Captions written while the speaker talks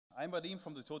I'm Wadim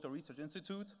from the Total Research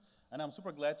Institute, and I'm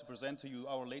super glad to present to you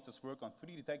our latest work on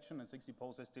 3D detection and 60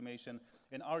 pose estimation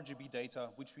in RGB data,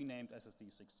 which we named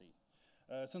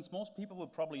SSD-6D. Since most people will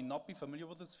probably not be familiar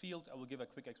with this field, I will give a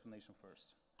quick explanation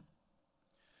first.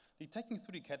 Detecting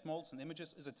 3D CAD models and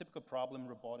images is a typical problem in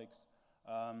robotics,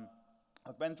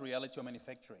 augmented reality or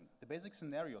manufacturing. The basic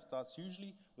scenario starts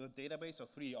usually with a database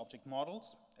of 3D object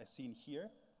models, as seen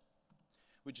here,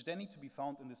 which then need to be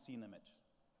found in the scene image.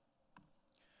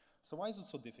 So why is it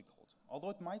so difficult?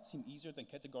 Although it might seem easier than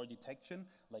category detection,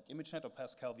 like ImageNet or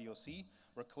Pascal VOC,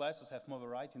 where classes have more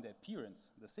variety in their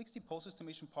appearance, the 60 pose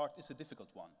estimation part is a difficult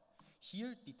one.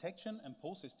 Here, detection and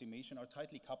pose estimation are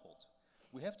tightly coupled.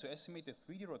 We have to estimate the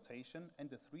 3D rotation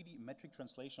and the 3D metric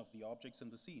translation of the objects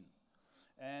in the scene.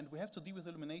 And we have to deal with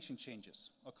illumination changes,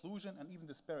 occlusion, and even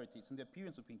disparities in the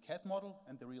appearance between CAD model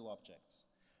and the real objects.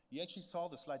 You actually saw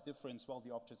the slight difference while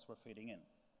the objects were fading in.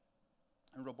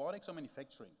 In robotics or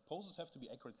manufacturing, poses have to be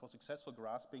accurate for successful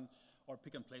grasping or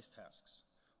pick-and-place tasks.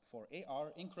 For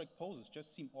AR, incorrect poses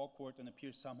just seem awkward and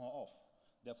appear somehow off,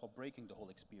 therefore breaking the whole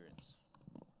experience.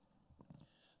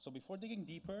 So before digging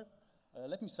deeper,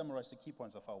 let me summarize the key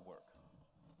points of our work.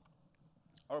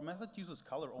 Our method uses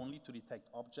color only to detect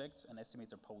objects and estimate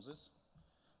their poses.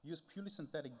 We use purely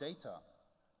synthetic data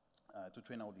to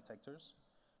train our detectors.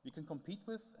 We can compete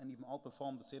with and even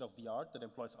outperform the state-of-the-art that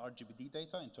employs RGB-D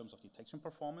data in terms of detection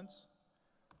performance.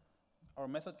 Our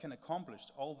method can accomplish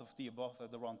all of the above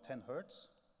at around 10 Hertz,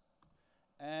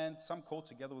 and some code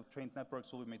together with trained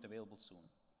networks will be made available soon.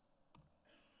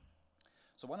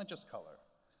 So why not just color?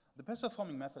 The best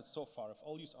performing methods so far have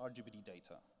all used RGB-D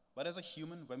data. But as a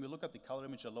human, when we look at the color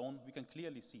image alone, we can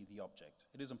clearly see the object.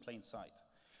 It is in plain sight.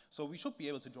 So we should be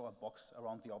able to draw a box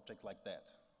around the object like that.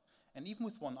 And even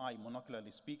with one eye,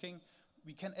 monocularly speaking,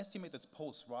 we can estimate its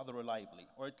pose rather reliably,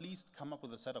 or at least come up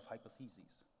with a set of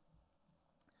hypotheses.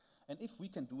 And if we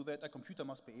can do that, a computer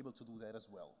must be able to do that as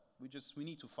well. We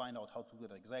need to find out how to do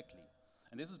that exactly.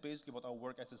 And this is basically what our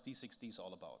work SSD-6D is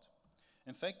all about.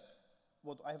 In fact,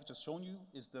 what I have just shown you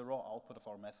is the raw output of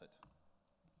our method.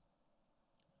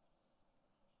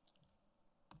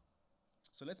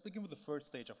 So let's begin with the first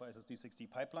stage of our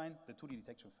SSD-6D pipeline, the 2D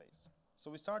detection phase. So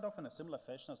we start off in a similar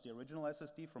fashion as the original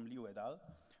SSD from Liu et al.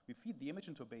 We feed the image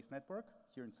into a base network,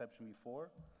 here Inception V4,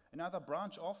 and either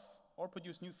branch off or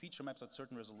produce new feature maps at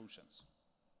certain resolutions.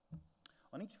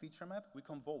 On each feature map, we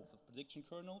convolve with prediction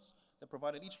kernels that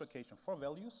provide at each location 4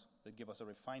 values that give us a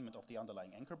refinement of the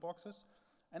underlying anchor boxes,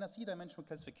 and a C-dimensional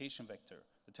classification vector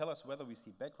that tell us whether we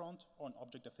see background or an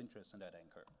object of interest in that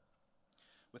anchor.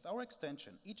 With our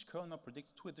extension, each kernel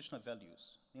predicts 2 additional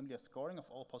values, namely a scoring of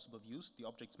all possible views the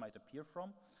objects might appear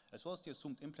from, as well as the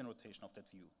assumed in-plane rotation of that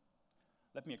view.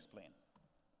 Let me explain.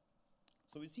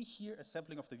 So we see here a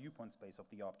sampling of the viewpoint space of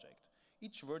the object.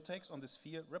 Each vertex on the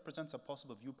sphere represents a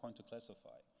possible viewpoint to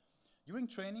classify. During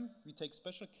training, we take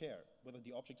special care whether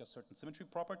the object has certain symmetry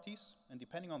properties, and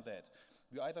depending on that,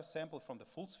 we either sample from the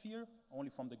full sphere, only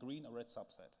from the green or red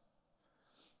subset.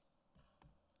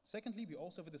 Secondly, we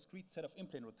also have a discrete set of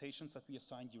in-plane rotations that we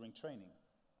assign during training.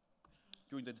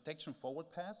 During the detection forward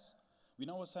pass, we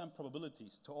now assign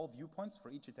probabilities to all viewpoints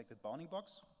for each detected bounding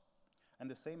box, and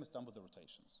the same is done with the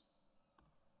rotations.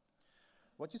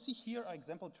 What you see here are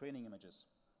example training images.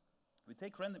 We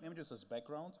take random images as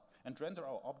background and render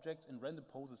our objects in random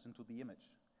poses into the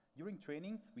image. During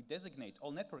training, we designate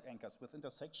all network anchors with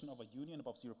intersection of a union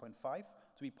above 0.5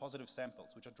 to be positive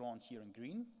samples, which are drawn here in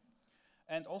green,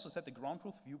 and also set the ground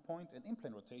truth viewpoint and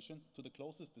in-plane rotation to the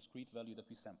closest discrete value that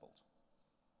we sampled.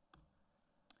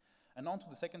 And on to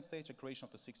the second stage, the creation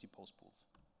of the 60 pose pools.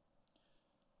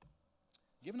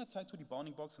 Given a tied to the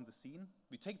bounding box in the scene,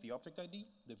 we take the object ID,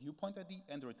 the viewpoint ID,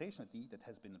 and the rotation ID that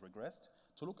has been regressed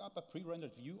to look up a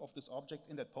pre-rendered view of this object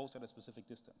in that pose at a specific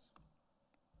distance.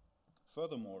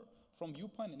 Furthermore, from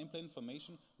viewpoint and in-plane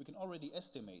information, we can already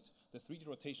estimate the 3D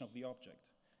rotation of the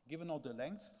object. Given all the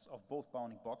lengths of both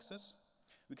bounding boxes,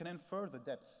 we can infer the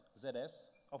depth, ZS,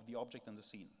 of the object in the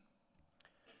scene.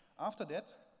 After that,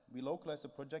 we localize the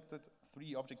projected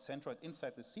 3D object centroid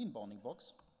inside the scene bounding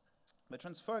box by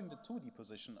transferring the 2D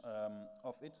position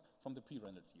of it from the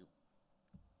pre-rendered view.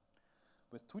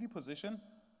 With 2D position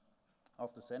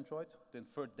of the centroid, the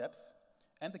inferred depth,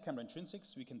 and the camera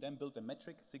intrinsics, we can then build a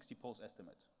metric 60 pose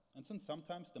estimate. And since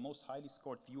sometimes the most highly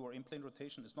scored view or in-plane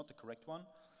rotation is not the correct one,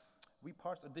 we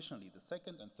parse additionally the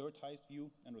second and third highest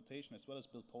view and rotation, as well as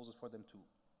build poses for them too.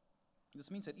 This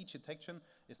means that each detection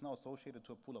is now associated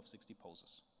to a pool of 60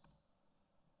 poses.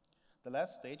 The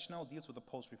last stage now deals with the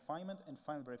pose refinement and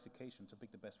final verification to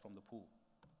pick the best from the pool.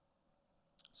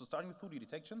 So starting with 2D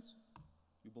detections,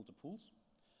 we build the pools.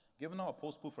 Given our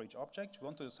pose pool for each object, we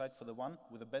want to decide for the one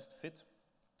with the best fit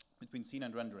between scene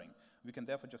and rendering. We can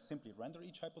therefore just simply render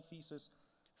each hypothesis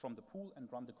from the pool and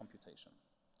run the computation.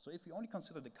 So if we only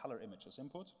consider the color image as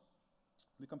input,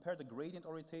 we compare the gradient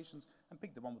orientations and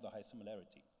pick the one with the high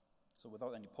similarity. So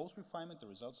without any pose refinement, the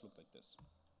results look like this.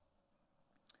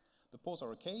 The pose are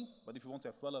okay, but if we want to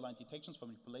have well-aligned detections for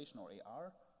manipulation or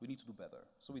AR, we need to do better.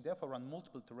 So we therefore run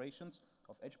multiple iterations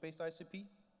of edge-based ICP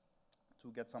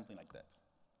to get something like that.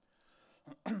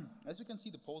 As you can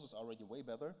see, the poses are already way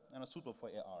better and are suitable for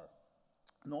AR.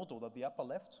 Note though that the upper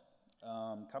left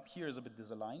cup here is a bit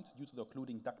disaligned due to the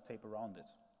occluding duct tape around it.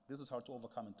 This is hard to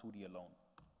overcome in 2D alone.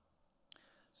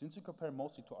 Since we compare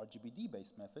mostly to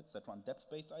RGB-D-based methods that run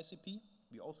depth-based ICP,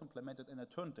 we also implemented an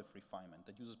alternative refinement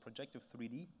that uses projective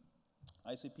 3D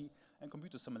ICP and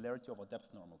compute the similarity over depth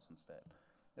normals instead.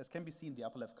 As can be seen, the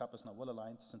upper left cup is now well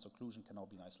aligned since occlusion can now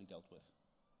be nicely dealt with.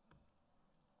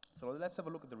 So let's have a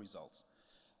look at the results.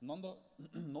 Note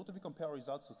that we compare our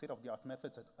results to state-of-the-art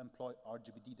methods that employ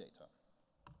RGB-D data.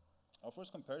 Our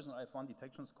first comparison, I have run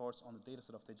detection scores on the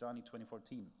dataset of Tejani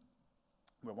 2014,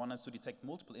 where one has to detect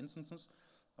multiple instances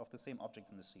of the same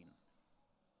object in the scene.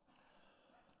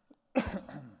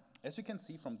 As you can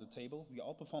see from the table, we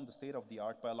outperform the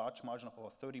state-of-the-art by a large margin of over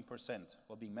 13%,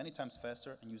 while being many times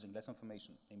faster and using less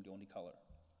information, namely only color.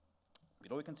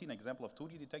 Below you can see an example of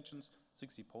 2D detections,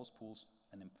 60 pose pools,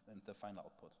 and the final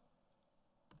output.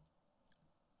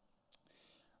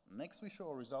 Next, we show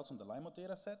our results on the LIMO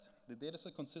dataset. The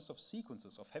dataset consists of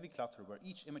sequences of heavy clutter where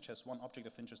each image has one object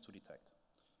of interest to detect.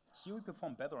 Here we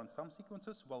perform better on some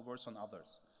sequences, while worse on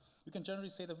others. You can generally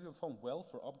say that we perform well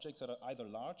for objects that are either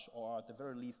large or at the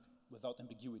very least without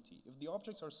ambiguity. If the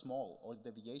objects are small or the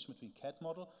deviation between CAD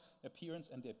model appearance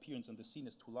and the appearance in the scene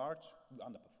is too large, we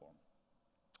underperform.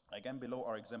 Again, below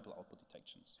are example output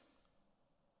detections.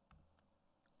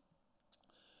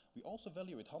 We also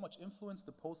evaluate how much influence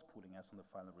the pose pooling has on the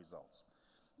final results.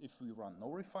 If we run no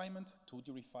refinement,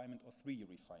 2D refinement, or 3D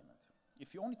refinement.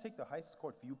 If you only take the highest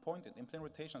scored viewpoint and implant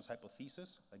rotation as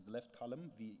hypothesis, like the left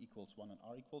column, V equals 1 and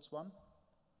R equals 1,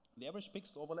 the average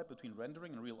pixel overlap between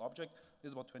rendering and real object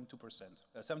is about 72%,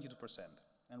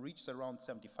 and reaches around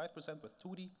 75% with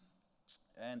 2D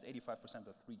and 85%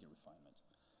 with 3D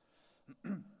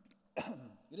refinement.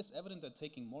 It is evident that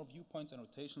taking more viewpoints and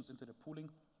rotations into the pooling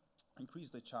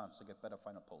increase the chance to get better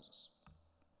final poses.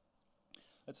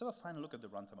 Let's have a final look at the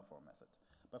runtime of our method.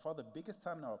 By far the biggest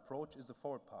time in our approach is the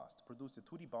forward pass to produce the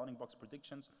 2D bounding box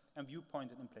predictions and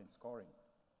viewpoint and in-plane scoring.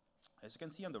 As you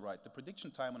can see on the right, the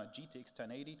prediction time on a GTX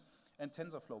 1080 and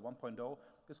TensorFlow 1.0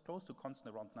 is close to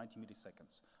constant around 90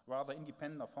 milliseconds, rather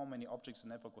independent of how many objects the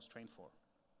network was trained for.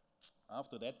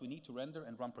 After that, we need to render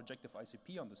and run projective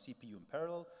ICP on the CPU in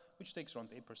parallel, which takes around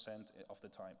 8% of the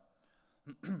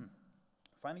time.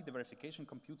 Finally, the verification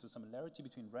computes the similarity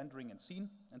between rendering and scene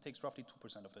and takes roughly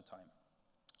 2% of the time.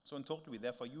 So in total, we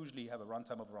therefore usually have a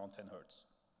runtime of around 10 Hertz.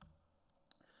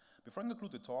 Before I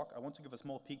conclude the talk, I want to give a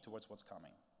small peek towards what's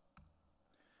coming.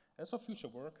 As for future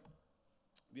work,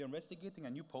 we are investigating a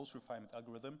new pose refinement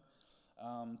algorithm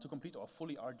to complete our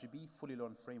fully RGB, fully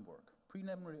learned framework.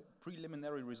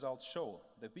 Preliminary results show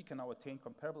that we can now attain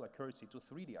comparable accuracy to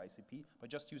 3D ICP by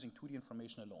just using 2D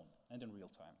information alone and in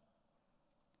real time.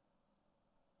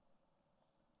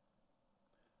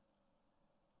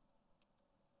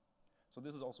 So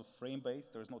this is also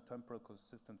frame-based. There is no temporal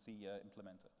consistency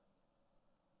implemented.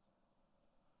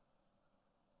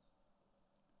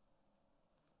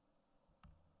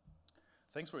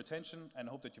 Thanks for your attention, and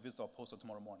I hope that you visit our poster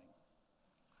tomorrow morning.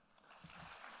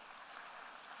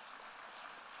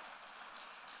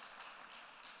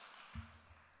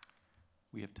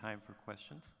 We have time for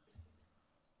questions.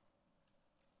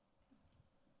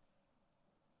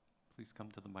 Please come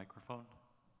to the microphone.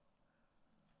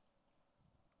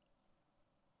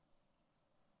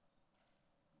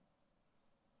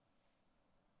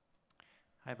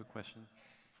 I have a question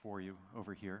for you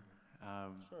over here.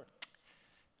 Sure.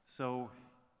 So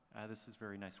this is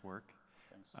very nice work.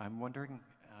 Thanks. I'm wondering,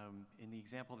 in the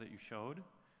example that you showed,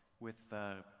 with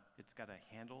it's got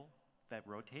a handle that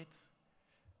rotates.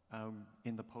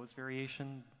 In the pose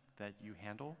variation that you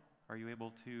handle, are you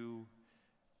able to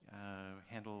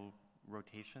handle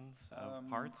rotations of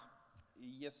parts?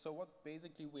 Yes, so what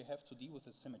basically we have to deal with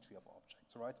the symmetry of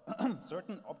objects, right?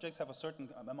 Certain objects have a certain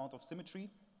amount of symmetry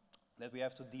that we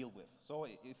have to deal with. So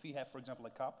if we have, for example,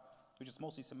 a cup, which is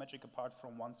mostly symmetric apart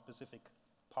from one specific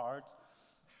part,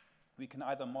 we can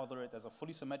either model it as a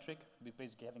fully symmetric, with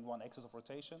basically having one axis of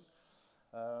rotation,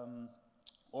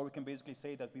 or we can basically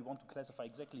say that we want to classify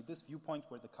exactly this viewpoint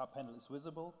where the cup handle is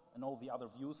visible, and all the other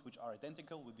views which are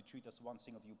identical will be treated as one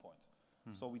single viewpoint.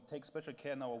 So we take special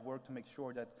care in our work to make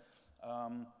sure that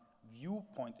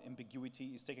viewpoint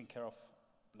ambiguity is taken care of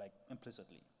like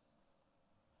implicitly.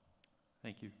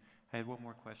 Thank you. I had one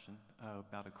more question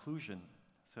about occlusion.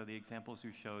 So the examples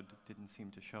you showed didn't seem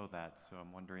to show that, so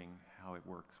I'm wondering how it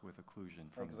works with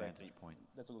occlusion from a vantage point.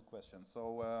 That's a good question.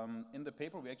 So in the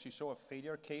paper, we actually show a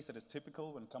failure case that is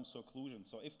typical when it comes to occlusion.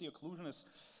 So if the occlusion is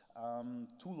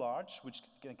too large, which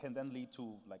can then lead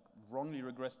to like wrongly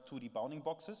regressed 2D bounding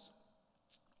boxes,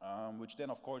 which then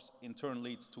of course in turn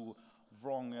leads to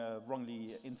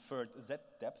wrongly inferred Z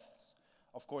depths,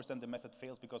 of course then the method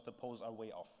fails because the poses are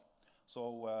way off.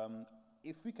 So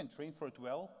if we can train for it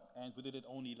well, and we did it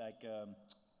only like,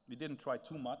 we didn't try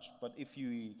too much, but if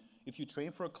you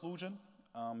train for occlusion,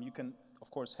 you can of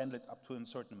course handle it up to a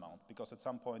certain amount, because at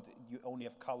some point you only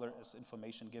have color as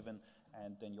information given,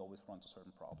 and then you always run into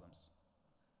certain problems.